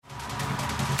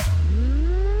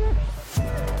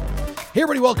Hey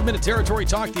everybody, welcome into Territory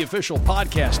Talk, the official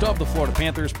podcast of the Florida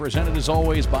Panthers, presented as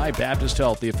always by Baptist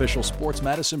Health, the official sports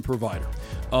medicine provider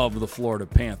of the Florida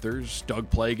Panthers. Doug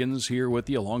Plagens here with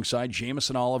you alongside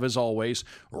Jameson Olive as always,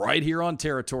 right here on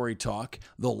Territory Talk.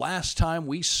 The last time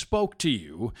we spoke to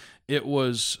you, it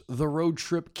was the road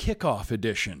trip kickoff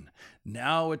edition.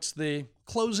 Now it's the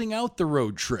closing out the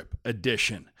road trip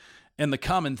edition. And the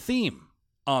common theme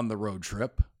on the road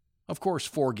trip, of course,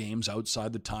 4 games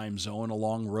outside the time zone, a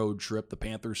long road trip. The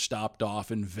Panthers stopped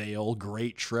off in Vail.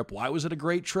 Great trip. Why was it a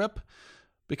great trip?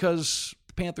 Because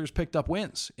the Panthers picked up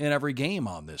wins in every game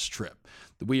on this trip.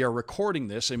 We are recording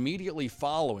this immediately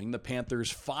following the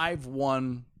Panthers'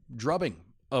 5-1 drubbing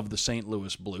of the St.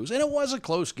 Louis Blues. And it was a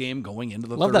close game going into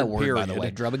the Love third that word, period. by the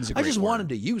way. Drubbing's a great I just word. wanted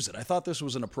to use it. I thought this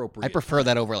was an appropriate. I prefer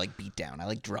that over like beatdown. I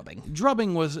like drubbing.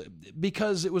 Drubbing was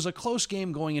because it was a close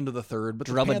game going into the third, but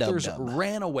the Panthers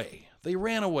ran away. They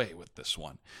ran away with this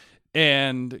one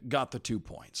and got the 2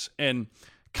 points. And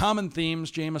common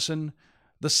themes, Jameson,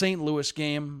 the St. Louis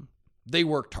game, they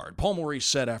worked hard. Paul Maurice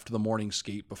said after the morning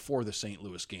skate before the St.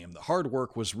 Louis game, the hard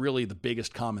work was really the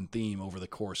biggest common theme over the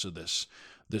course of this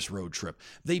road trip.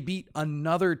 They beat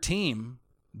another team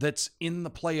that's in the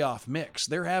playoff mix.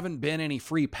 There haven't been any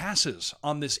free passes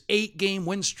on this 8-game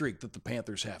win streak that the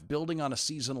Panthers have, building on a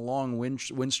season-long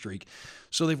win streak.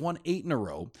 So they've won 8 in a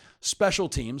row. Special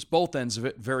teams, both ends of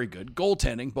it, very good.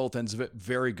 Goaltending, both ends of it,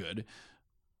 very good.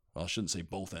 Well, I shouldn't say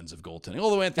both ends of goaltending,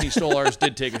 although Anthony Stolarz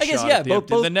did take a shot at the end.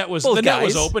 The net was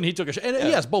open. He took a shot. And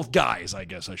yes, both guys, I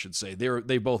guess I should say.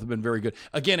 They both have been very good.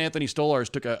 Again, Anthony Stolarz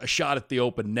took a shot at the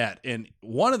open net. And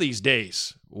one of these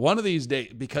days,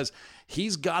 because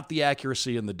he's got the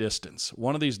accuracy and the distance.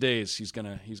 One of these days, he's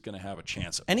gonna have a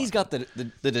chance. And he's got the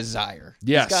desire.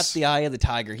 Yes. He's got the eye of the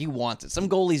tiger. He wants it. Some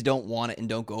goalies don't want it and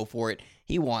don't go for it.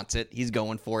 He wants it. He's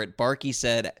going for it. Barkey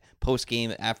said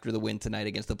post-game after the win tonight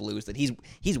against the Blues that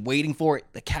he's waiting for it.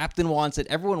 The captain wants it.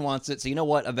 Everyone wants it. So you know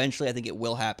what? Eventually, I think it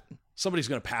will happen. Somebody's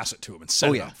going to pass it to him and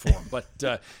set it up for him. But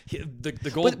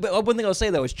the goal. But one thing I'll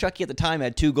say, though, is Chucky at the time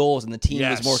had 2 goals, and the team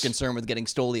was more concerned with getting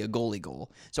Stoli a goalie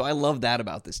goal. So I love that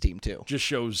about this team, too. Just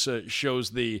shows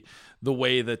the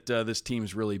way that this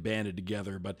team's really banded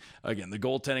together. But, again, the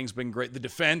goaltending's been great. The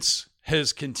defense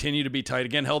has continued to be tight.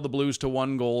 Again, held the Blues to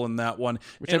 1 goal in that one.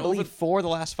 Which I believe 4 of the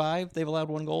last 5, they've allowed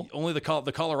 1 goal. Only the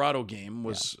Colorado game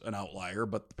was an outlier,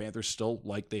 but the Panthers still,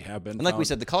 like they have been, and like we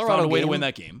said, the Colorado found a way game, to win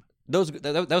that game.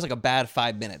 That was like a bad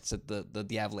 5 minutes that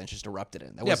the Avalanche just erupted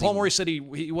in. Paul Maurice said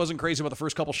he wasn't crazy about the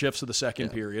first couple shifts of the second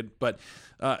period. But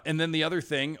and then the other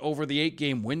thing, over the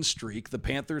 8-game win streak, the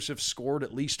Panthers have scored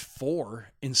at least 4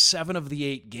 in 7 of the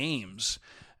 8 games.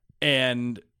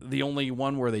 And the only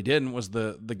one where they didn't was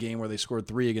the game where they scored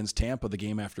 3 against Tampa, the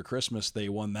game after Christmas. They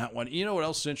won that one. You know what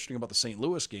else is interesting about the St.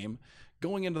 Louis game?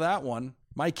 Going into that one,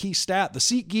 my key stat, the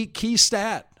SeatGeek key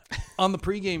stat on the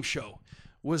pregame show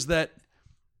was that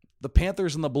the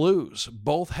Panthers and the Blues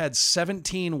both had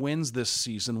 17 wins this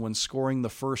season when scoring the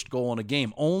first goal in a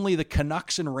game. Only the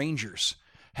Canucks and Rangers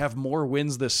have more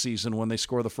wins this season when they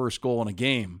score the first goal in a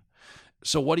game.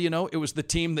 So what do you know? It was the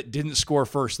team that didn't score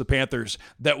first, the Panthers,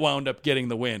 that wound up getting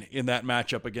the win in that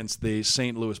matchup against the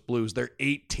St. Louis Blues. Their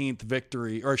 18th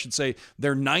victory, or I should say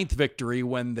their 9th victory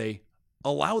when they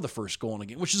allow the first goal in a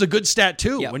game, which is a good stat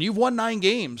too. Yep. When you've won 9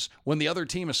 games, when the other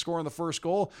team is scoring the first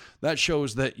goal, that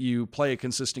shows that you play a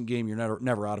consistent game. You're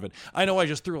never out of it. I know I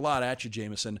just threw a lot at you,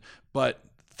 Jameson, but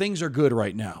things are good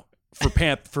right now. In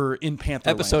Pantherland.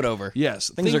 Episode over. Yes.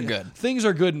 Things are good. Things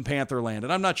are good in Pantherland.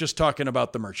 And I'm not just talking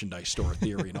about the merchandise store at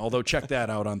the arena, although check that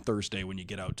out on Thursday when you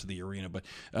get out to the arena. But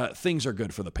things are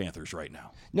good for the Panthers right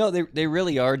now. No, they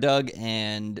really are, Doug.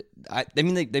 And I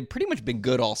mean, they've pretty much been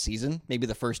good all season. Maybe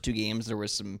the first 2 games there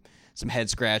was some head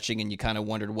scratching and you kind of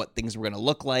wondered what things were going to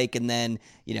look like. And then,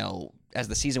 as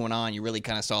the season went on, you really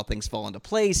kind of saw things fall into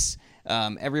place.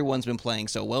 Everyone's been playing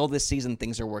so well this season.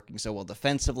 Things are working so well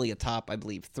defensively, a top, I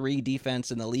believe, 3 defense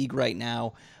in the league right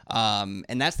now.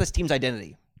 And that's this team's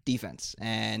identity, defense.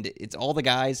 And it's all the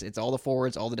guys, it's all the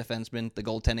forwards, all the defensemen. The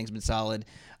goaltending's been solid.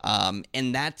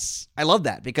 And I love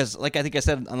that because, like I think I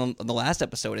said on the last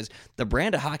episode, is the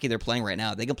brand of hockey they're playing right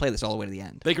now, they can play this all the way to the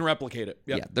end. They can replicate it.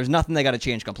 Yep. Yeah, there's nothing they got to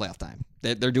change come playoff time.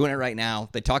 They're doing it right now.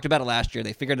 They talked about it last year.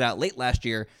 They figured it out late last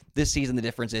year. This season, the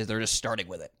difference is they're just starting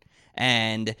with it.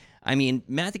 And, I mean,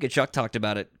 Matthew Tkachuk talked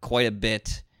about it quite a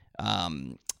bit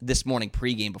this morning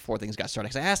pregame before things got started.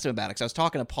 Because I asked him about it because I was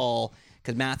talking to Paul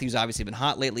because Matthew's obviously been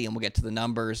hot lately, and we'll get to the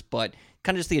numbers, but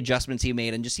kind of just the adjustments he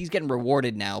made, and just he's getting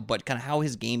rewarded now, but kind of how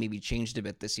his game maybe changed a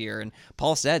bit this year. And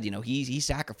Paul said, he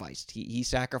sacrificed. He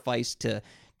sacrificed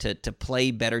to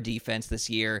play better defense this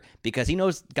year because he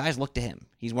knows guys look to him.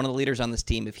 He's one of the leaders on this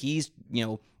team. If he's,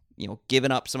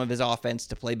 giving up some of his offense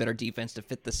to play better defense, to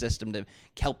fit the system, to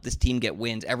help this team get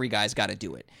wins. Every guy's got to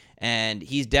do it. And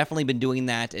he's definitely been doing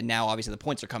that, and now obviously the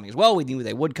points are coming as well. We knew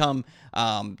they would come.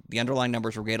 The underlying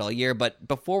numbers were great all year. But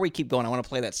before we keep going, I want to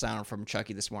play that sound from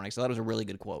Chucky this morning. So that was a really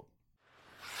good quote.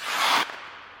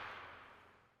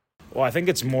 Well, I think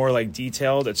it's more like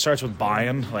detailed. It starts with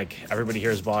buy-in. Like everybody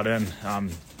here is bought in,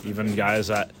 even guys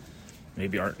that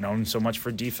maybe aren't known so much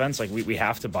for defense. Like we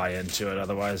have to buy into it,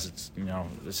 otherwise it's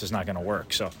this is not going to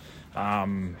work. So I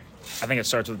think it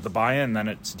starts with the buy-in, and then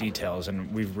it's details,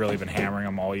 and we've really been hammering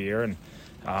them all year. And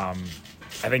I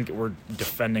think we're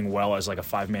defending well as like a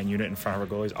 5-man unit in front of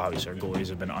our goalies. Obviously, our goalies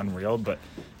have been unreal, but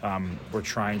we're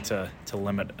trying to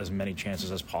limit as many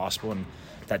chances as possible, and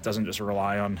that doesn't just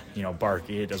rely on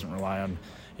Barkey. It doesn't rely on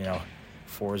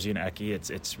Forsey and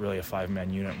Eki. It's really a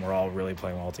 5-man unit, and we're all really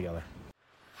playing well together.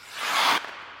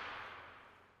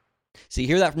 So you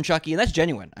hear that from Chucky, and that's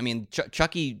genuine. I mean,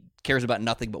 Chucky cares about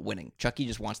nothing but winning. Chucky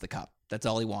just wants the cup. That's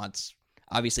all he wants.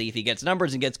 Obviously, if he gets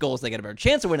numbers and gets goals, they get a better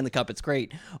chance of winning the cup. It's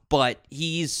great. But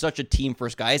he's such a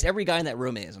team-first guy, as every guy in that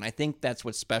room is. And I think that's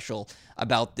what's special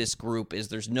about this group is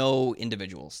there's no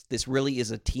individuals. This really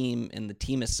is a team in the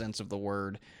teamist sense of the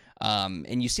word.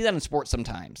 And you see that in sports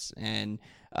sometimes. And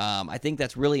I think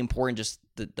that's really important, just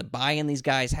the buy-in these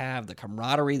guys have, the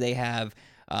camaraderie they have.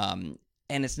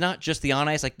 And it's not just the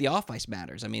on-ice, like the off-ice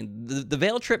matters. I mean, the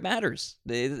Vail trip matters.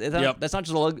 That's not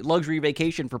just a luxury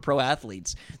vacation for pro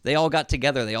athletes. They all got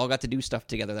together. They all got to do stuff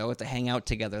together. They all got to hang out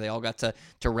together. They all got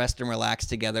to rest and relax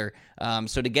together.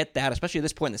 So to get that, especially at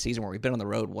this point in the season where we've been on the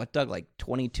road, what, Doug, like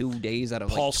 22 days out of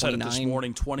Paul like 29? said it this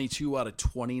morning, 22 out of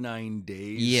 29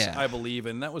 days, I believe.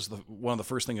 And that was one of the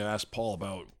first things I asked Paul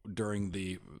about during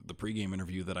the pregame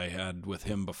interview that I had with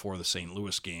him before the St.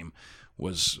 Louis game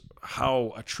was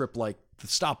how a trip like the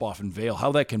stop-off in Vail,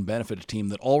 how that can benefit a team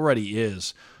that already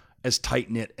is as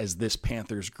tight-knit as this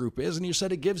Panthers group is. And you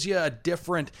said it gives you a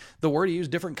different, the word you use,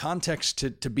 different context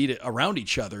to be around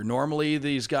each other. Normally,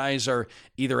 these guys are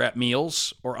either at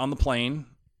meals or on the plane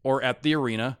or at the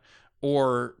arena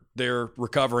or they're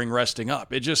recovering, resting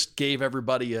up. It just gave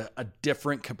everybody a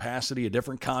different capacity, a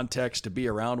different context to be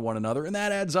around one another, and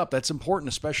that adds up. That's important,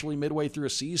 especially midway through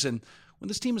a season when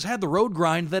this team has had the road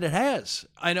grind that it has.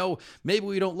 I know maybe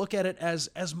we don't look at it as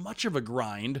much of a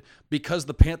grind because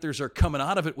the Panthers are coming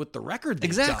out of it with the record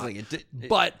they've got.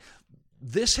 But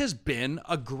this has been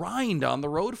a grind on the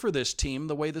road for this team,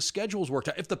 the way the schedule's worked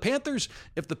out. If the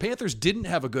Panthers didn't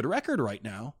have a good record right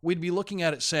now, we'd be looking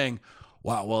at it saying,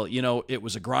 wow, well, it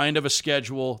was a grind of a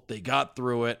schedule. They got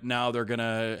through it. Now they're going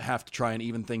to have to try and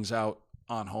even things out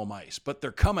on home ice. But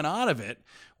they're coming out of it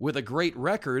with a great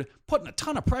record, putting a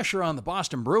ton of pressure on the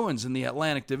Boston Bruins in the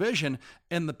Atlantic Division,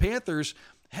 and the Panthers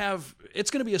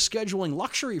it's going to be a scheduling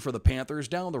luxury for the Panthers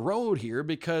down the road here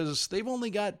because they've only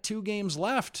got 2 games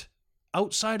left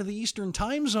outside of the Eastern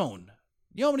time zone.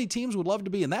 You know how many teams would love to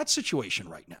be in that situation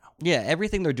right now? Yeah,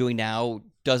 everything they're doing now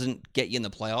doesn't get you in the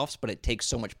playoffs, but it takes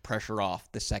so much pressure off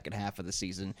the second half of the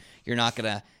season. You're not going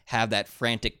to have that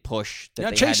frantic push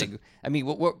that they had to. I mean,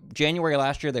 what January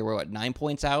last year, they were, 9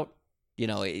 points out?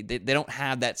 They don't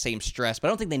have that same stress, but I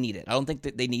don't think they need it. I don't think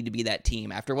that they need to be that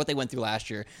team. After what they went through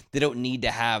last year, they don't need to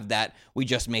have that, we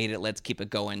just made it, let's keep it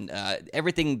going.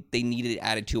 Everything they needed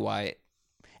attitude-wise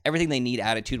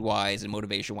and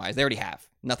motivation-wise, they already have.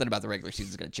 Nothing about the regular season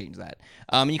is going to change that.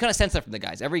 And you kind of sense that from the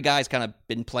guys. Every guy's kind of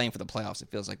been playing for the playoffs, it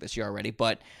feels like, this year already.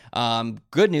 But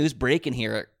good news, breaking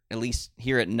here, at least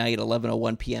here at night,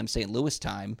 11:01 p.m. St. Louis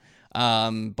time.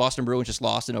 Boston Bruins just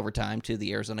lost in overtime to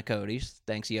the Arizona Coyotes.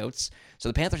 Thanks, Yotes. So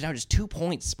the Panthers now just 2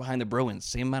 points behind the Bruins.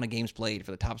 Same amount of games played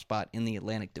for the top spot in the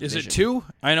Atlantic Division. Is it 2?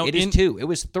 I know it is 2. It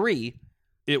was 3.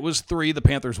 It was 3. The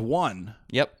Panthers won.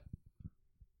 Yep.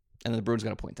 And then the Bruins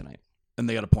got a point tonight. And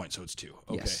they got a point, so it's 2.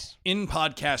 Okay. Yes. In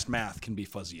podcast math can be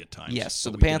fuzzy at times. Yes, so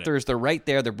the Panthers, they're right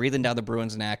there. They're breathing down the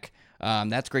Bruins' neck.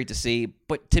 That's great to see.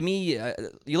 But to me,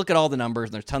 you look at all the numbers,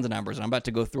 and there's tons of numbers, and I'm about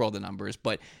to go through all the numbers.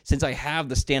 But since I have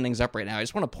the standings up right now, I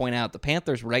just want to point out the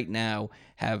Panthers right now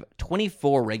have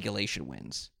 24 regulation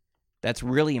wins. That's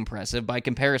really impressive. By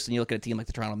comparison, you look at a team like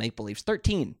the Toronto Maple Leafs,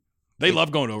 13. They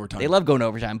love going to overtime. They love going to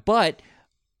overtime, but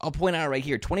I'll point out right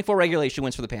here, 24 regulation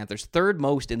wins for the Panthers, third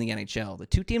most in the NHL. The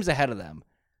 2 teams ahead of them,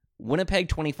 Winnipeg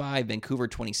 25, Vancouver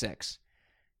 26.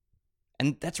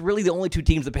 And that's really the only 2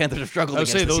 teams the Panthers have struggled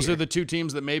against. I would say those are the 2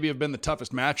 teams that maybe have been the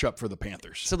toughest matchup for the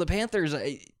Panthers. So the Panthers,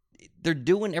 they're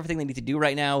doing everything they need to do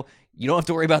right now. You don't have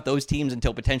to worry about those teams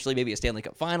until potentially maybe a Stanley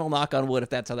Cup final, knock on wood, if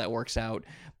that's how that works out.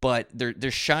 But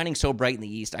they're shining so bright in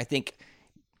the East. I think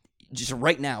just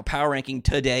right now, power ranking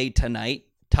tonight,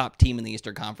 top team in the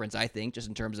Eastern Conference, I think, just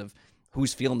in terms of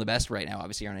who's feeling the best right now.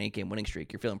 Obviously, you're on an 8-game winning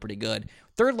streak. You're feeling pretty good.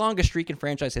 Third longest streak in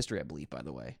franchise history, I believe, by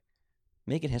the way.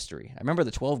 Making history. I remember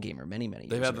the 12-gamer many years ago.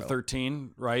 They've had the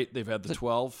 13, right? They've had the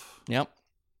 12. Yep.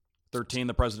 13,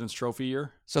 the President's Trophy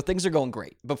year. So things are going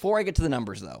great. Before I get to the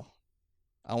numbers, though,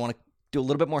 I want to do a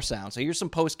little bit more sound. So here's some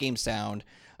post-game sound.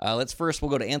 We'll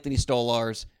go to Anthony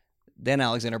Stolarz, then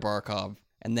Aleksander Barkov,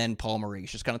 and then Paul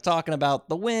Maurice. Just kind of talking about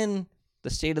the win, the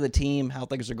state of the team, how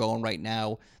things are going right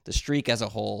now, the streak as a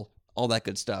whole, all that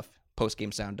good stuff.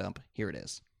 Post-game sound dump. Here it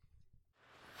is.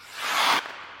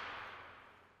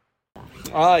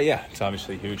 Yeah, it's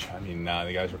obviously huge. I mean,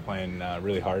 the guys are playing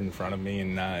really hard in front of me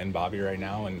and Bobby right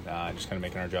now, and just kind of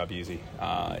making our job easy.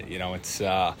 It's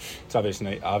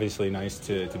obviously nice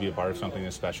to be a part of something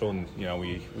that's special, and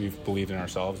we've believed in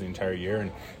ourselves the entire year,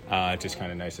 and it's just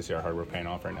kind of nice to see our hard work paying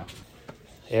off right now.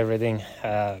 Everything.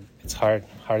 It's hard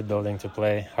building to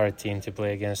play, hard team to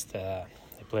play against. They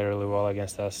play really well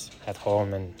against us at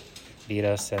home and beat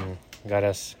us and got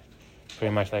us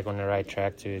pretty much like on the right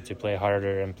track to play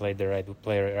harder and play the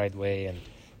right way, and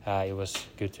it was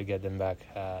good to get them back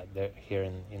here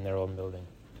in their own building.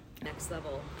 Next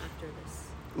level after this.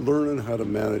 Learning how to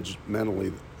manage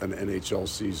mentally an NHL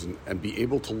season and be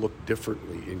able to look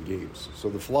differently in games. So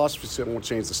the philosophy won't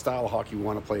change. The style of hockey we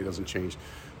want to play doesn't change.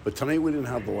 But tonight we didn't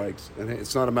have the legs, and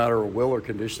it's not a matter of will or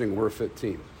conditioning. We're a fit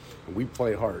team, and we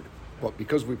play hard. But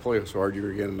because we play so hard, you're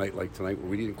going to get a night like tonight where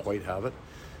we didn't quite have it.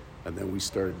 And then we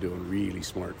started doing really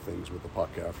smart things with the puck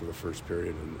after the first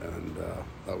period, and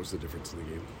that was the difference in the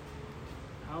game.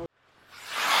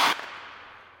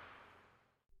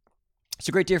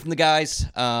 So great to hear from the guys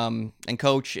and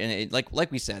coach, and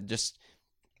like we said, just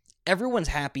everyone's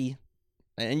happy.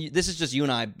 And this is just you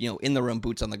and I, in the room,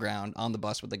 boots on the ground, on the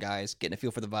bus with the guys, getting a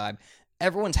feel for the vibe.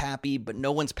 Everyone's happy, but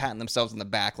no one's patting themselves on the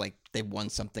back like they've won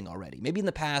something already. Maybe in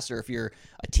the past, or if you're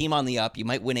a team on the up, you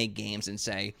might win 8 games and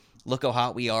say, look how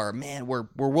hot we are. Man, we're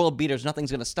world beaters. Nothing's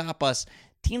going to stop us.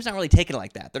 Teams not really taking it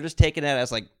like that. They're just taking it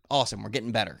as like, awesome, we're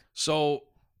getting better. So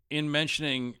in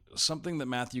mentioning something that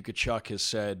Matthew Tkachuk has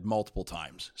said multiple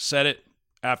times, said it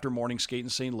after morning skate in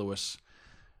St. Louis.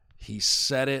 He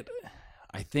said it,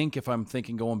 I think if I'm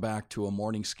thinking going back to a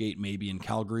morning skate maybe in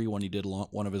Calgary when he did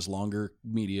one of his longer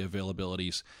media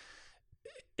availabilities,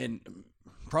 and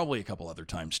probably a couple other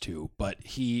times too, but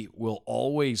he will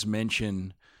always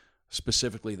mention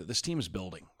specifically that this team is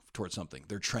building towards something.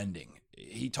 They're trending.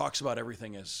 He talks about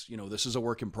everything as, this is a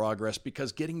work in progress,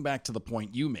 because getting back to the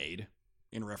point you made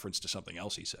in reference to something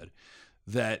else he said,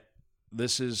 that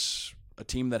this is a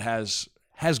team that has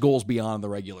goals beyond the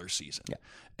regular season. Yeah.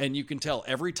 And you can tell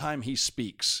every time he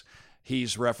speaks,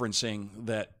 he's referencing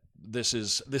that this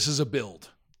is a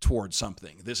build towards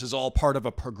something. This is all part of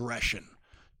a progression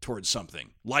towards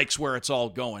something. Likes where it's all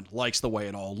going, likes the way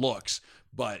it all looks,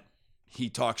 but he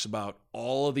talks about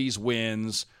all of these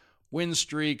win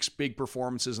streaks, big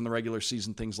performances in the regular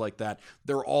season, things like that.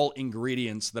 They're all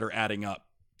ingredients that are adding up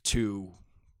to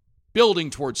building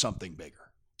towards something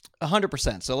bigger.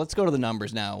 100%. So let's go to the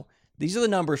numbers now. These are the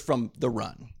numbers from the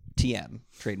run. TM,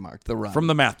 trademarked, the run. From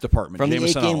the math department. From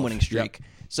Jameson the 8-game Olive. winning streak. Yep.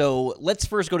 So let's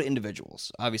first go to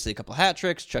individuals. Obviously, a couple hat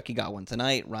tricks. Chucky got one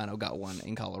tonight. Rhino got one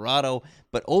in Colorado.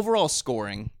 But overall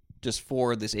scoring, just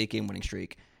for this 8-game winning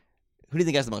streak, who do you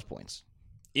think has the most points?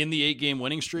 In the 8-game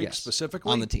winning streak, yes,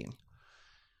 specifically? on the team.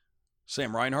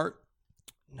 Sam Reinhart?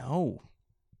 No.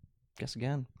 Guess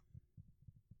again.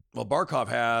 Well, Barkov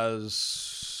has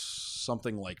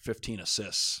something like 15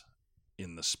 assists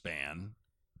in the span.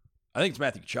 I think it's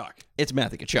Matthew Tkachuk. It's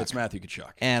Matthew Tkachuk. It's Matthew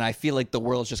Tkachuk. And I feel like the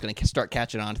world's just going to start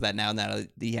catching on to that now. Now that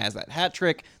he has that hat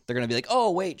trick, they're going to be like,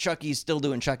 oh, wait, Chucky's still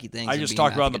doing Chucky things. I just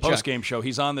talked about in the post-game show.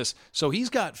 He's on this. So he's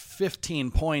got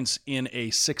 15 points in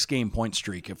a 6-game point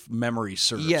streak, if memory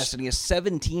serves. Yes, and he has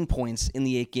 17 points in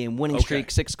the 8-game winning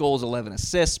streak, 6 goals, 11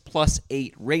 assists, plus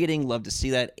 8 rating. Love to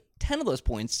see that. 10 of those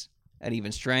points at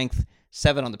even strength,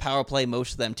 7 on the power play,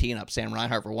 most of them teeing up Sam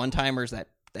Reinhart for one-timers.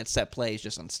 That set play is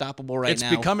just unstoppable right now.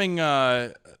 It's becoming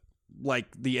like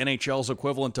the NHL's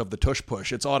equivalent of the tush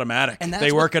push. It's automatic. And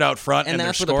they work it out front, and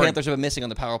that's they're what scoring. the Panthers have been missing on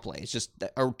the power play. It's just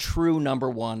a true number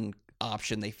one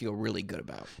option they feel really good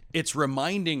about. It's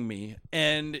reminding me,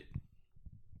 and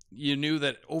you knew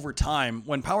that over time,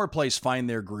 when power plays find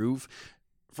their groove,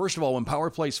 first of all, when power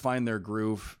plays find their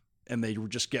groove and they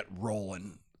just get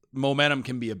rolling, momentum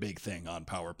can be a big thing on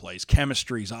power plays.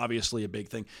 Chemistry is obviously a big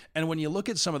thing. And when you look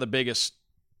at some of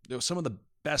the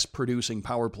best producing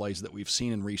power plays that we've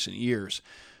seen in recent years,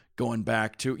 going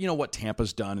back to, what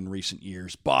Tampa's done in recent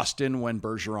years, Boston when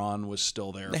Bergeron was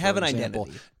still there. They have an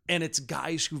identity. And it's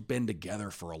guys who've been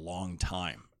together for a long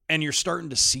time. And you're starting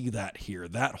to see that here.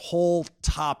 That whole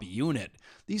top unit,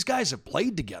 these guys have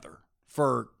played together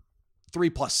for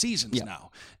 3+ seasons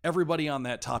now. Everybody on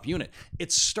that top unit.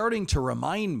 It's starting to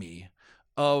remind me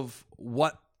of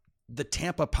what the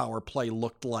Tampa power play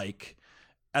looked like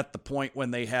at the point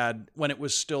when it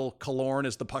was still Killorn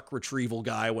as the puck retrieval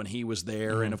guy when he was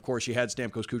there. Mm-hmm. And of course you had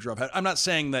Stamkos Kucherov. I'm not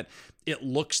saying that it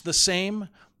looks the same,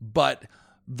 but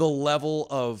the level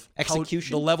of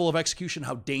execution,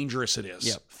 how dangerous it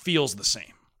is, feels the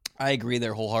same. I agree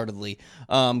there wholeheartedly.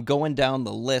 Going down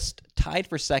the list, tied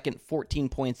for second, 14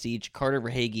 points each, Carter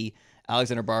Verhaeghe,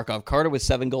 Aleksander Barkov. Carter with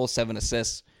 7 goals, 7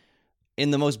 assists.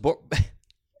 In the most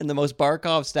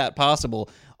Barkov stat possible,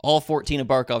 all 14 of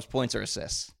Barkov's points are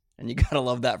assists. And you got to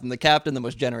love that from the captain, the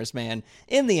most generous man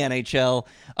in the NHL.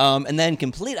 And then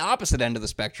complete opposite end of the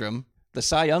spectrum, the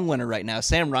Cy Young winner right now,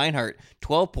 Sam Reinhart,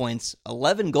 12 points,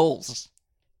 11 goals.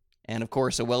 And, of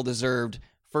course, a well-deserved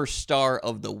first star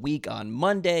of the week on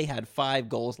Monday, had 5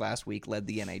 goals last week, led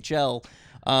the NHL.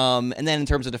 And then in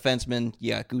terms of defensemen,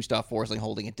 Gustav Forsling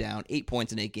holding it down, 8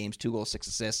 points in 8 games, 2 goals, 6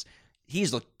 assists.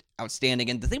 He's looked outstanding.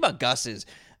 And the thing about Gus is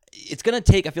it's going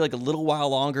to take, I feel like, a little while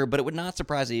longer, but it would not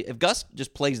surprise me. If Gus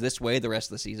just plays this way the rest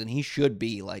of the season, he should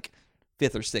be like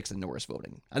 5th or 6th in Norris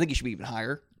voting. I think he should be even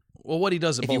higher. Well, what he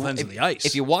does at both ends of the ice.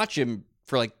 If you watch him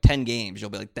for like 10 games,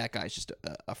 you'll be like, that guy's just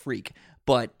a freak.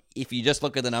 But if you just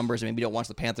look at the numbers and maybe don't watch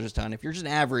the Panthers a ton, if you're just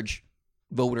an average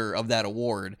voter of that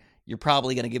award, you're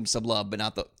probably going to give him some love, but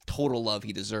not the total love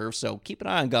he deserves. So keep an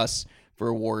eye on Gus for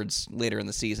awards later in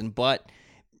the season. But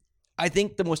I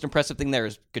think the most impressive thing there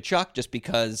is Tkachuk, just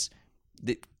because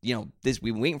we've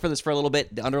been waiting for this for a little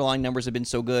bit. The underlying numbers have been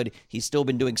so good. He's still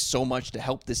been doing so much to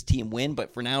help this team win.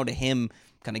 But for now, to him,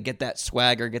 kind of get that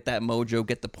swagger, get that mojo,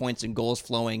 get the points and goals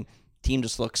flowing, team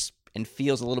just looks and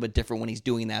feels a little bit different when he's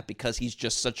doing that, because he's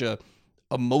just such a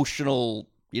emotional,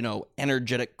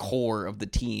 energetic core of the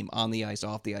team on the ice,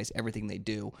 off the ice, everything they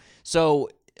do. So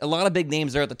a lot of big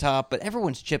names there at the top, but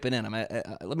everyone's chipping in.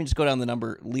 Let me just go down the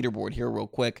number leaderboard here real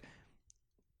quick.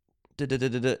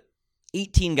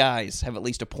 18 guys have at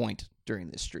least a point during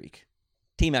this streak.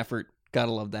 Team effort.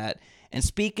 Gotta love that. And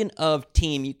speaking of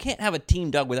team, you can't have a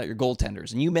team, Doug, without your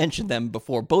goaltenders. And you mentioned them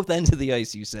before. Both ends of the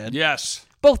ice, you said. Yes.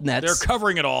 Both nets. They're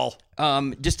covering it all.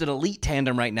 Just an elite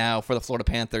tandem right now for the Florida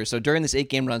Panthers. So during this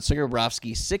 8-game run, Sergei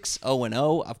Bobrovsky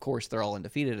 6-0-0. Of course, they're all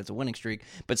undefeated. It's a winning streak.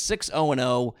 But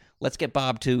 6-0-0. Let's get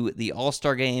Bob to the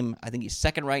All-Star game. I think he's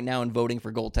second right now in voting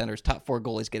for goaltenders. Top 4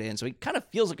 goalies get in. So he kind of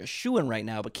feels like a shoo-in right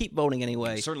now, but keep voting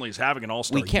anyway. He certainly is having an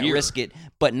All-Star year. We can't risk it.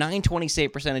 But .920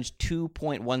 save percentage,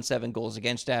 2.17 goals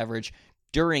against average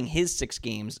during his 6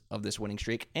 games of this winning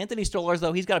streak. Anthony Stolarz,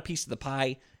 though, he's got a piece of the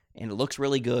pie, and it looks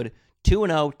really good.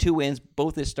 2-0, 2 wins,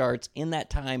 both his starts. In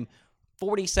that time,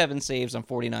 47 saves on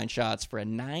 49 shots for a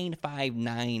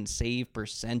 .959 save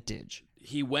percentage.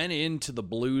 He went into the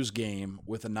Blues game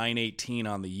with a .918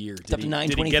 on the year. Did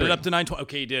he get it up to .920?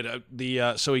 Okay, he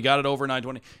did. So he got it over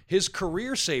 .920. His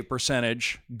career save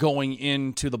percentage going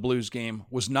into the Blues game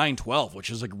was .912, which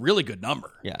is a really good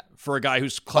number. Yeah. For a guy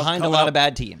who's behind a lot of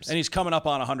bad teams. And he's coming up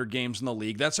on 100 games in the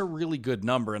league. That's a really good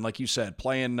number. And like you said,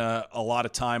 playing a lot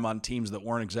of time on teams that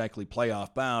weren't exactly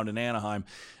playoff bound in Anaheim.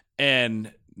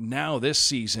 And now this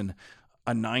season,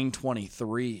 a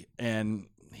 .923. And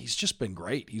he's just been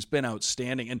great. He's been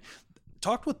outstanding. And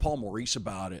talked with Paul Maurice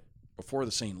about it before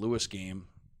the St. Louis game.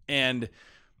 And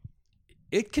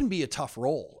it can be a tough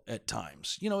role at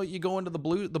times. You go into the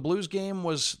Blues game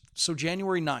was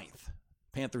January 9th,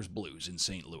 Panthers Blues in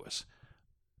St. Louis.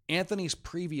 Anthony's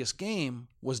previous game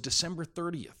was December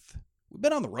 30th. We've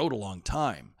been on the road a long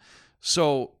time.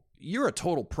 So you're a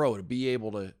total pro to be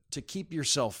able to keep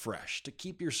yourself fresh, to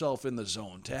keep yourself in the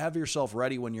zone, to have yourself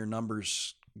ready when your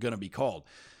number's going to be called.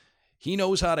 He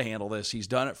knows how to handle this. He's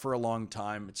done it for a long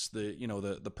time. It's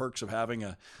the perks of having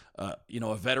a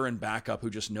veteran backup who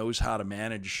just knows how to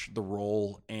manage the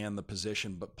role and the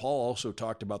position. But Paul also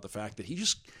talked about the fact that he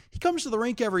comes to the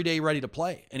rink every day ready to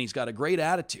play, and he's got a great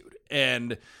attitude,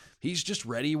 and he's just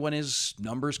ready when his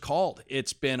number's called.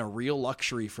 It's been a real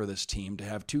luxury for this team to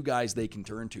have 2 guys they can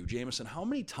turn to. Jameson, how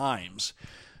many times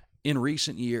in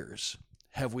recent years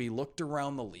have we looked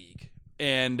around the league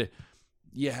and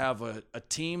you have a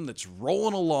team that's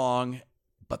rolling along,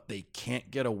 but they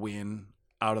can't get a win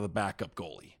out of the backup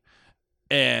goalie?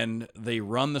 And they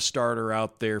run the starter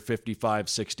out there 55,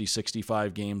 60,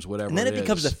 65 games, whatever it is. And then it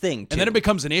becomes a thing, too. And then it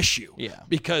becomes an issue. Yeah.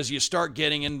 Because you start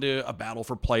getting into a battle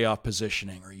for playoff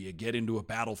positioning, or you get into a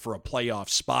battle for a playoff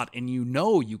spot, and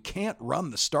you can't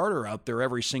run the starter out there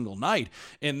every single night.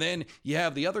 And then you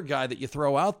have the other guy that you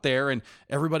throw out there, and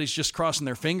everybody's just crossing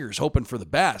their fingers, hoping for the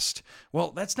best.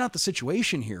 Well, that's not the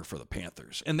situation here for the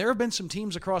Panthers. And there have been some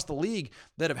teams across the league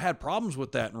that have had problems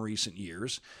with that in recent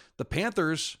years. The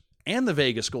Panthers and the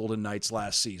Vegas Golden Knights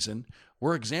last season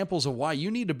were examples of why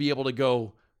you need to be able to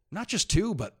go not just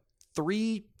 2, but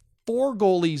 3, 4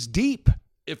 goalies deep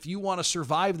if you want to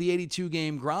survive the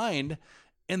 82-game grind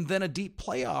and then a deep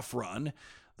playoff run.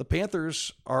 The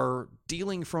Panthers are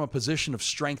dealing from a position of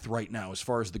strength right now as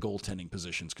far as the goaltending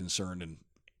position is concerned, and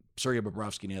Sergei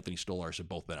Bobrovsky and Anthony Stolarz have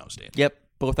both been outstanding. Yep,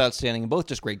 both outstanding and both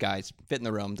just great guys. Fit in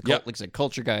the room. Like I said,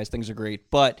 culture guys, things are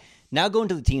great. But now going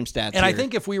to the team stats. And here, I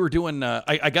think if we were doing,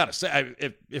 I gotta say,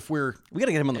 if we're we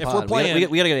gotta get him on the pod. We're playing,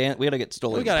 we gotta get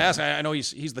Stolarz. We gotta ask. I know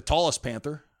he's the tallest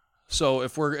Panther. So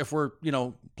if we're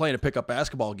playing a pickup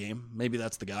basketball game, maybe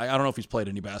that's the guy. I don't know if he's played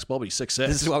any basketball, but he's 6'6".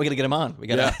 This is why we got to get him on. We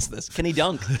got to ask this. Can he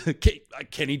dunk?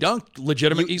 Can he dunk?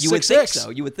 Legitimate. He's 6'6". You would think so.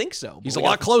 You would think so. He's a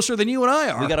lot closer than you and I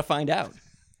are. We got to find out.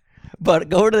 But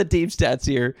go to the team stats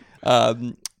here.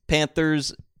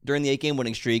 Panthers during the 8-game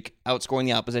winning streak, outscoring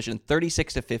the opposition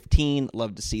 36-15.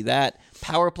 Love to see that.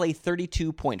 Power play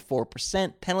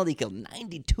 32.4%. Penalty kill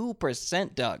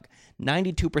 92%, Doug.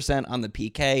 92% on the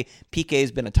PK. PK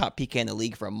has been a top PK in the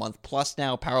league for a month plus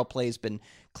now. Power play has been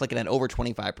clicking at over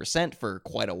 25% for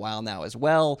quite a while now as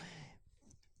well.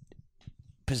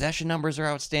 Possession numbers are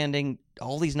outstanding.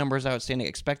 All these numbers are outstanding.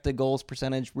 Expected goals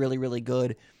percentage, really, really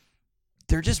good.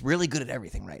 They're just really good at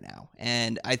everything right now.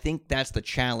 And I think that's the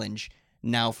challenge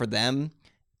now for them.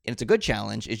 And it's a good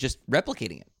challenge, is just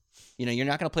replicating it. You're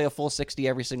not going to play a full 60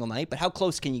 every single night, but how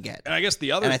close can you get? And I guess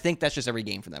I think that's just every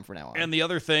game for them from now on. And the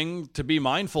other thing to be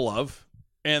mindful of,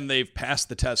 and they've passed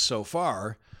the test so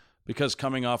far, because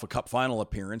coming off a Cup final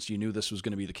appearance, you knew this was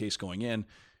going to be the case going in.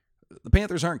 The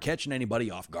Panthers aren't catching anybody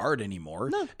off guard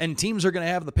anymore. No. And teams are going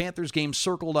to have the Panthers game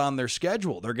circled on their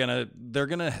schedule. They're going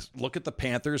to look at the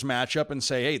Panthers matchup and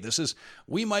say, hey,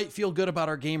 we might feel good about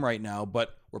our game right now,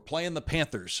 but we're playing the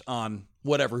Panthers on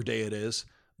whatever day it is.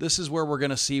 This is where we're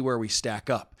going to see where we stack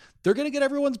up. They're going to get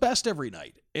everyone's best every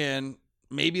night. And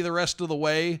maybe the rest of the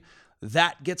way,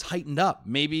 that gets heightened up.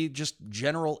 Maybe just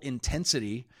general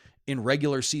intensity in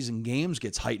regular season games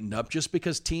gets heightened up just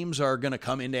because teams are going to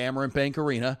come into Amerant Bank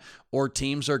Arena, or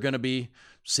teams are going to be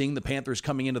seeing the Panthers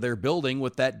coming into their building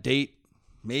with that date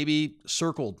maybe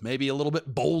circled, maybe a little bit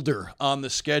bolder on the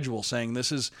schedule, saying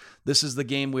this is the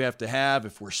game we have to have.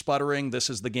 If we're sputtering, this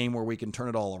is the game where we can turn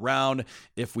it all around.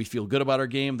 If we feel good about our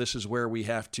game, this is where we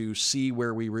have to see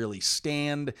where we really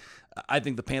stand. I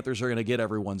think the Panthers are going to get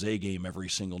everyone's A game every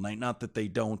single night. Not that they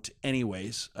don't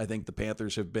anyways. I think the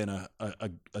Panthers have been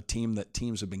a team that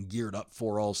teams have been geared up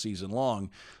for all season long,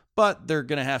 but they're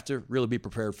going to have to really be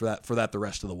prepared for that the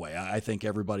rest of the way. I think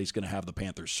everybody's going to have the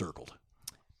Panthers circled.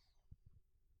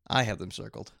 I have them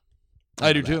circled.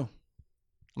 I do too.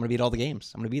 I'm going to be at all the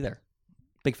games. I'm going to be there.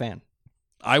 Big fan.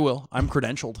 I will. I'm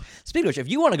credentialed. Speaking of which, if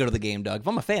you want to go to the game, Doug, if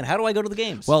I'm a fan, how do I go to the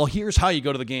games? Well, here's how you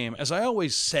go to the game. As I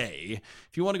always say,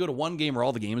 if you want to go to one game or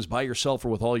all the games by yourself or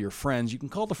with all your friends, you can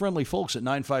call the friendly folks at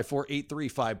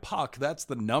 954-835-PUCK. That's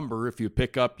the number if you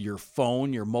pick up your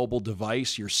phone, your mobile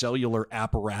device, your cellular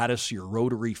apparatus, your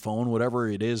rotary phone, whatever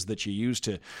it is that you use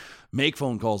to make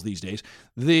phone calls these days.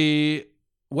 The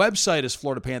website is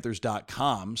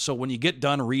floridapanthers.com, so when you get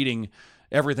done reading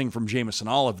everything from Jameson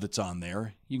Olive that's on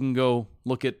there, you can go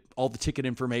look at all the ticket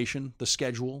information, the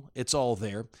schedule, it's all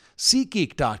there.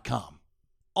 SeatGeek.com,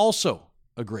 also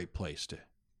a great place to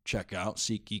check out.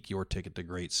 SeatGeek, your ticket to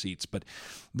great seats. But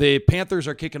the Panthers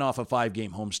are kicking off a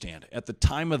 5-game homestand. At the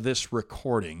time of this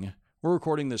recording, we're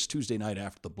recording this Tuesday night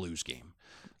after the Blues game.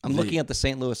 I'm looking at the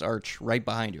St. Louis Arch right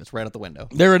behind you. It's right out the window.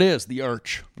 There it is, the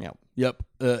Arch. Yep.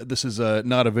 This is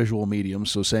not a visual medium,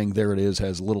 so saying there it is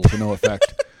has little to no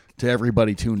effect to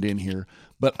everybody tuned in here.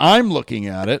 But I'm looking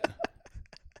at it.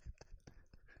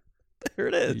 There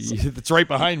it is. It's right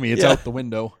behind me. It's out the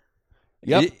window.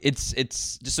 Yep. It's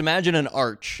just imagine an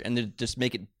arch and then just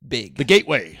make it big. The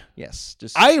gateway. Yes.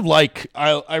 I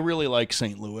really like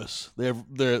St. Louis.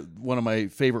 They're one of my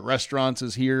favorite restaurants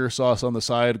is here. Sauce on the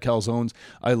side, calzones.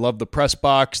 I love the press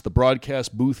box, the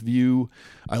broadcast booth view.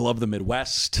 I love the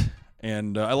Midwest.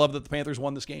 And I love that the Panthers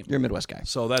won this game. You're a Midwest guy.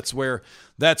 So that's where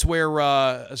so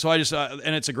I just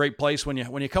and it's a great place when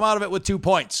you come out of it with 2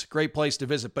 points. Great place to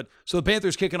visit. But so the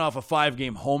Panthers kicking off a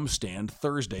 5-game homestand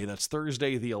Thursday. That's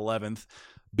Thursday the 11th.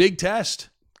 Big test.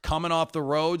 Coming off the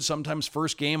road, sometimes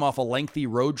first game off a lengthy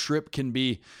road trip can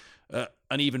be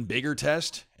an even bigger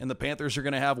test. And the Panthers are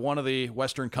going to have one of the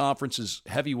Western Conference's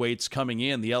heavyweights coming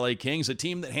in, the LA Kings, a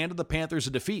team that handed the Panthers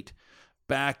a defeat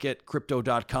back at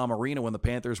Crypto.com Arena when the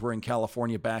Panthers were in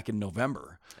California back in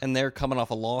November. And they're coming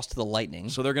off a loss to the Lightning.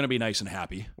 So they're going to be nice and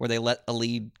happy. Where they let a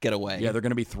lead get away. Yeah, they're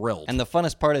going to be thrilled. And the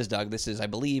funnest part is, Doug, this is, I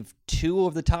believe, 2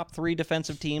 of the top 3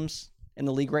 defensive teams in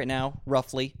the league right now,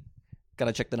 roughly. Got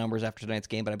to check the numbers after tonight's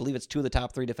game, but I believe it's 2 of the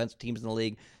top 3 defensive teams in the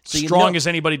league. So strong as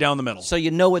anybody down the middle. So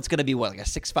you know it's going to be what, like a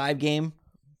 6-5 game?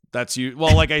 That's you.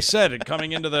 Well, like I said,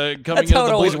 going into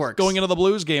the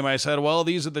Blues game, I said, well,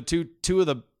 these are the two of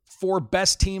the 4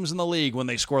 best teams in the league when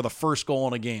they score the first goal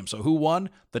in a game. So who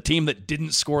won? The team that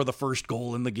didn't score the first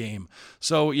goal in the game.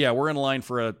 So yeah, we're in line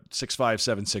for a 6-5,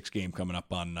 7-6 game coming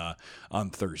up on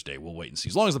Thursday. We'll wait and see.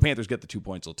 As long as the Panthers get the 2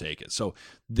 points, they'll take it. So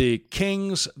the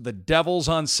Kings, the Devils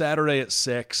on Saturday at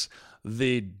 6.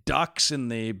 The Ducks in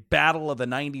the battle of the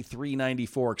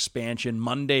 93-94 expansion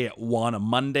Monday at 1, a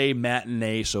Monday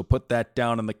matinee, so put that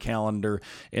down in the calendar.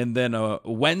 And then a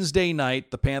Wednesday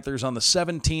night, the Panthers on the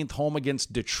 17th, home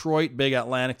against Detroit, big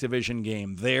Atlantic Division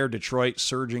game there. Detroit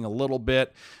surging a little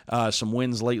bit, some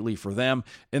wins lately for them.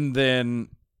 And then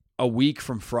a week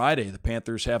from Friday, the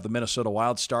Panthers have the Minnesota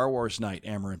Wild Star Wars night,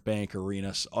 Amerant Bank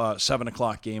Arena, 7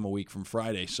 o'clock game a week from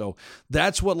Friday. So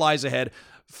that's what lies ahead.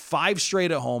 5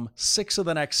 straight at home, 6 of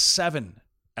the next 7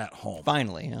 at home.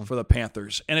 Finally, for the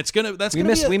Panthers, and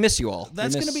we miss you all.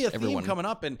 That's going to be a theme coming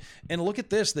up. And look at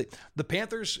this: the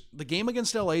Panthers, the game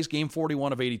against LA is game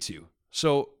 41 of 82.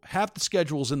 So half the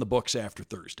schedule's in the books after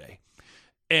Thursday,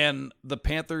 and the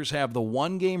Panthers have the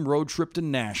 1-game road trip to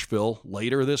Nashville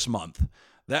later this month.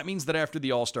 That means that after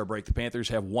the All-Star break, the Panthers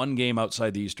have 1 game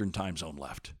outside the Eastern Time Zone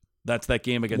left. That's that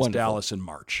game against Dallas in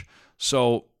March.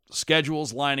 So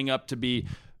schedule's lining up to be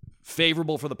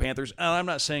favorable for the Panthers. And I'm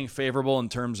not saying favorable in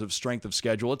terms of strength of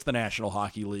schedule. It's the National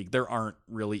Hockey League. There aren't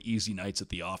really easy nights at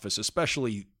the office,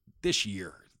 especially this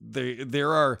year.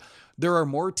 There are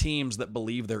more teams that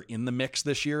believe they're in the mix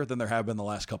this year than there have been the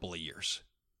last couple of years.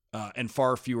 And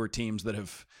far fewer teams that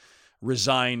have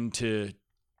resigned to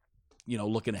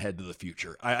looking ahead to the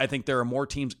future. I think there are more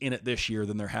teams in it this year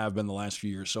than there have been the last few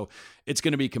years. So it's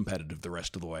going to be competitive the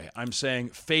rest of the way. I'm saying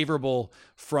favorable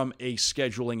from a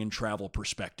scheduling and travel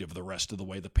perspective the rest of the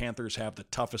way. The Panthers have the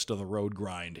toughest of the road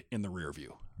grind in the rear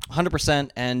view. 100%.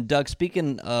 And Doug,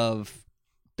 speaking of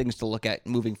things to look at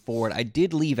moving forward, I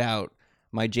did leave out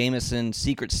my Jameson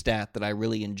secret stat that I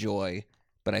really enjoy,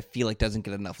 but I feel like doesn't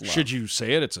get enough love. Should you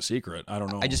say it? It's a secret. I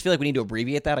don't know. I just feel like we need to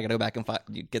abbreviate that. I got to go back and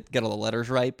get all the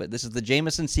letters right. But this is the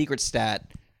Jameson secret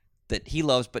stat that he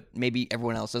loves, but maybe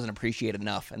everyone else doesn't appreciate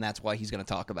enough, and that's why he's going to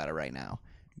talk about it right now.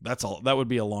 That's all. That would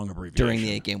be a long abbreviation. During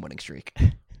the 8-game winning streak.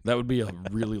 That would be a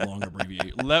really long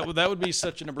abbreviation. That would be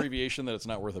such an abbreviation that it's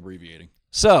not worth abbreviating.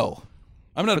 So,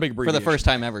 I'm not a big abbreviation. For the first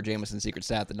time ever, Jameson's secret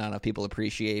stat that not enough people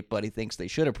appreciate, but he thinks they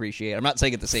should appreciate. I'm not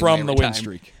saying it the same way every From the win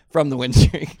streak. From the win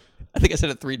streak. I think I said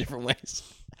it 3 different ways.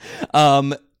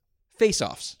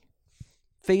 Face-offs.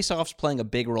 Face-offs playing a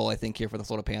big role, I think, here for the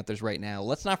Florida Panthers right now.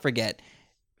 Let's not forget,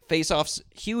 face-offs,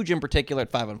 huge in particular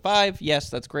at 5-on-5. Yes,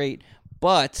 that's great.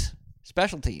 But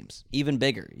special teams, even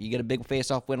bigger. You get a big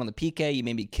face-off win on the PK, you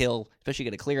maybe kill, especially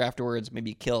get a clear afterwards,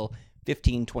 maybe kill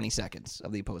 15, 20 seconds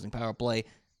of the opposing power play.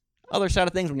 Other side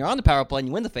of things, when you're on the power play and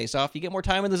you win the face-off, you get more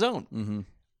time in the zone. Mm-hmm.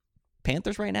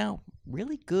 Panthers right now,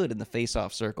 really good in the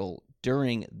face-off circle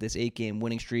during this 8-game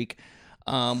winning streak.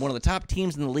 One of the top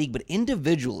teams in the league, but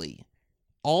individually,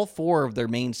 all 4 of their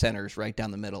main centers right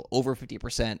down the middle, over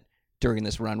 50% during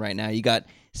this run right now. You got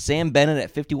Sam Bennett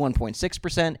at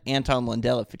 51.6%, Anton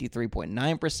Lundell at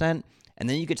 53.9%, and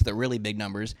then you get to the really big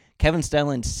numbers. Kevin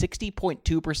Stenlund,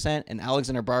 60.2%, and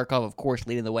Aleksander Barkov, of course,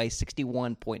 leading the way,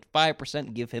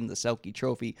 61.5%. Give him the Selke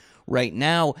Trophy right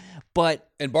now.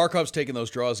 And Barkov's taking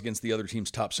those draws against the other team's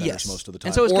top centers most of the time.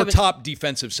 And so or top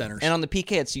defensive centers. And on the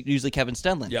PK, it's usually Kevin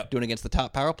Stenlund doing against the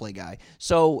top power play guy.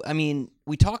 So, I mean,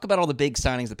 we talk about all the big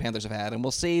signings the Panthers have had, and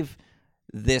we'll save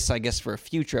this, I guess, for a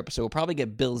future episode. We'll probably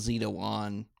get Bill Zito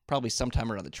on probably sometime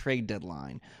around the trade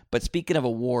deadline. But speaking of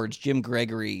awards, Jim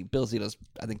Gregory, Bill Zito's,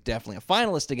 I think, definitely a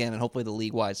finalist again, and hopefully the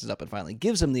league wises up and finally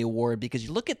gives him the award, because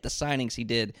you look at the signings he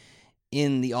did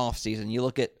in the offseason. You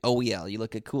look at OEL, you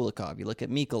look at Kulikov, you look at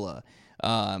Mikkola,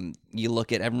 you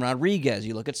look at Evan Rodriguez,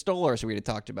 you look at Stolarz, who we already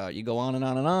talked about. You go on and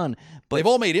on and on. But they've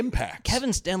all made impacts.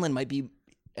 Kevin Stenlund might be,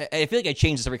 I feel like I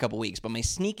change this every couple weeks, but my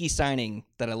sneaky signing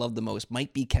that I love the most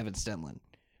might be Kevin Stenlund.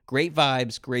 Great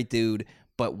vibes, great dude.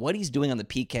 But what he's doing on the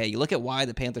PK, you look at why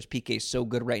the Panthers' PK is so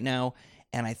good right now,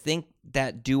 and I think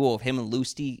that duo of him and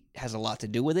Lusty has a lot to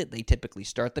do with it. They typically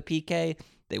start the PK.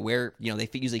 They they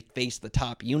usually face the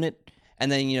top unit.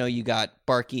 And then, you got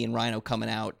Barkey and Rhino coming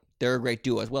out. They're a great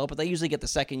duo as well, but they usually get the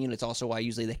second unit. It's also why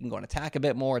usually they can go and attack a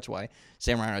bit more. It's why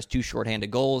Sam Rhino has 2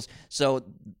 shorthanded goals. So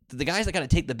the guys that got to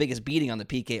take the biggest beating on the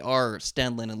PK are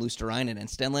Stenlund and Luosterainen. And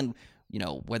Stenlund,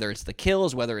 whether it's the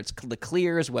kills, whether it's the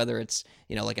clears, whether it's,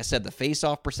 like I said, the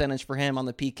face-off percentage for him on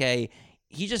the PK,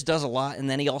 he just does a lot. And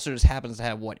then he also just happens to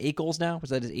have, 8 goals now? Was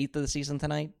that his 8th of the season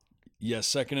tonight? Yes,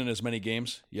 second in as many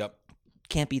games. Yep.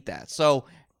 Can't beat that. So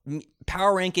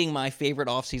power ranking my favorite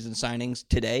offseason signings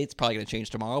today. It's probably going to change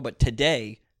tomorrow, but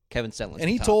today, Kevin Stenlund. And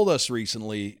he told us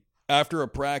recently, after a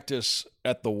practice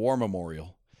at the War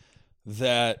Memorial,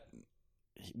 that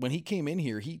when he came in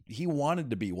here, he wanted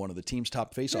to be one of the team's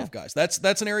top faceoff guys.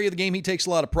 That's an area of the game he takes a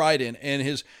lot of pride in, and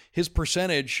his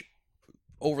percentage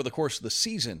over the course of the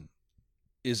season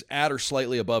is at or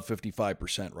slightly above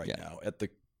 55% right now at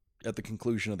the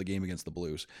conclusion of the game against the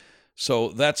Blues. So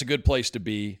that's a good place to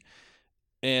be.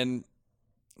 And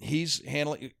he's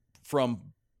handling from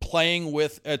playing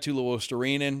with Eetu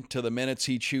Luostarinen to the minutes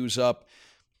he chews up,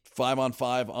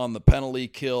 5-on-5 on the penalty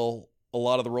kill. A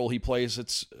lot of the role he plays,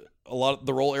 it's a lot of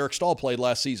the role Eric Staal played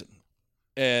last season.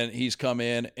 And he's come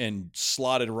in and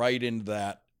slotted right into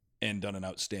that and done an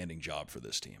outstanding job for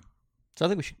this team. So I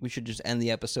think we should just end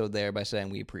the episode there by saying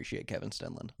we appreciate Kevin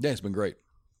Stenlund. Yeah, it's been great.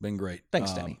 Been great.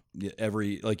 Thanks, Denny.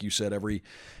 Like you said, every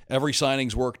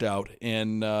signing's worked out,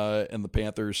 and the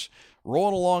Panthers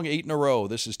rolling along 8 in a row.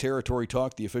 This is Territory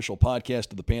Talk, the official podcast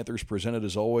of the Panthers, presented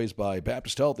as always by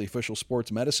Baptist Health, the official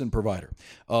sports medicine provider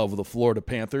of the Florida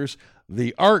Panthers.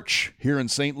 The Arch here in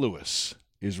St. Louis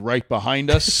is right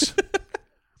behind us.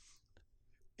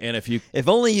 And if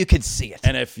only you could see it.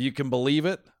 And if you can believe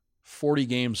it, 40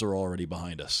 games are already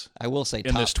behind us. I will say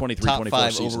in this 23-24 top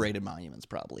 5 season. overrated monuments,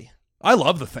 probably. I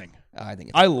love the thing.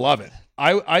 I love it.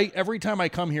 I every time I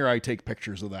come here, I take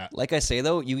pictures of that. Like I say,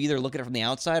 though, you either look at it from the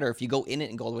outside, or if you go in it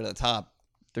and go all the way to the top,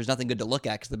 there's nothing good to look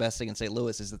at, because the best thing in St.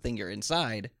 Louis is the thing you're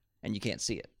inside, and you can't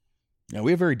see it. Yeah,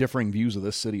 we have very differing views of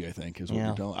this city, I think, is what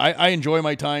we're telling. I enjoy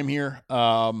my time here.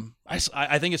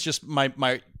 I think it's just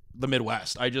the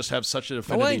Midwest. I just have such an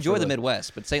affinity. I enjoy the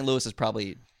Midwest, but St. Louis is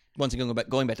probably, once again,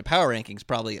 going back to power rankings,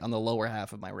 probably on the lower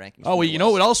half of my rankings. Oh, well, you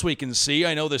know what else we can see?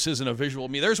 I know this isn't a visual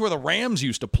of me. There's where the Rams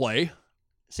used to play.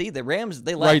 See, the Rams,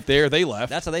 they left. Right there, they left.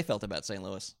 That's how they felt about St.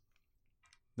 Louis.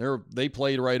 They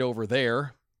played right over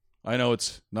there. I know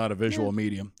it's not a visual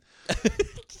medium.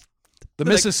 The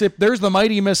Mississippi, there's the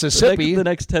mighty Mississippi. The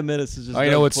next 10 minutes is just I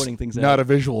know it's pointing things not out. a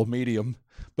visual medium,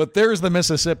 but there's the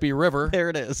Mississippi River. There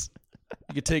it is.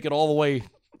 You can take it all the way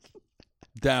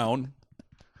down.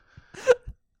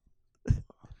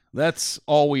 That's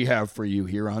all we have for you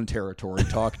here on Territory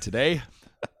Talk today,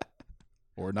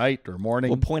 or night, or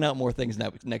morning. We'll point out more things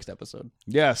next episode.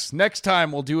 Yes, next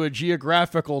time we'll do a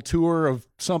geographical tour of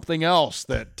something else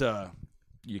that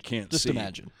you can't see. Just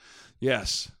imagine.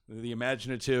 Yes, the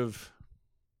imaginative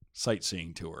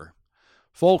sightseeing tour.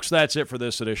 Folks, that's it for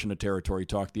this edition of Territory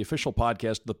Talk, the official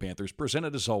podcast of the Panthers,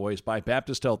 presented as always by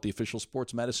Baptist Health, the official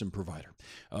sports medicine provider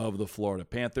of the Florida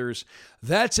Panthers.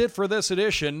 That's it for this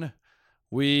edition.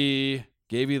 We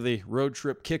gave you the road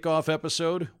trip kickoff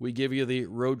episode. We give you the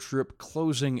road trip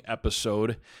closing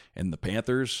episode, and the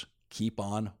Panthers keep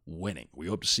on winning. We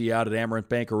hope to see you out at Amerant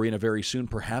Bank Arena very soon,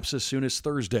 perhaps as soon as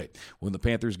Thursday, when the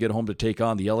Panthers get home to take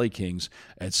on the LA Kings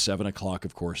at 7 o'clock,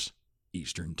 of course,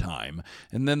 Eastern Time.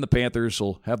 And then the Panthers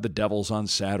will have the Devils on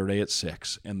Saturday at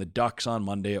 6, and the Ducks on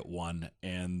Monday at 1,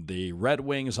 and the Red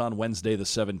Wings on Wednesday the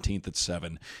 17th at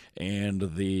 7,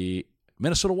 and the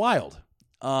Minnesota Wild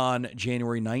on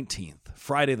January 19th,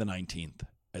 Friday the 19th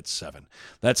at 7.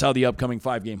 That's how the upcoming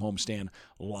 5-game homestand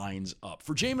lines up.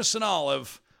 For Jameson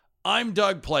Olive, I'm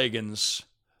Doug Plagens.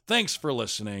 Thanks for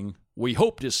listening. We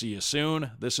hope to see you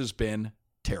soon. This has been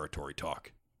Territory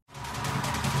Talk.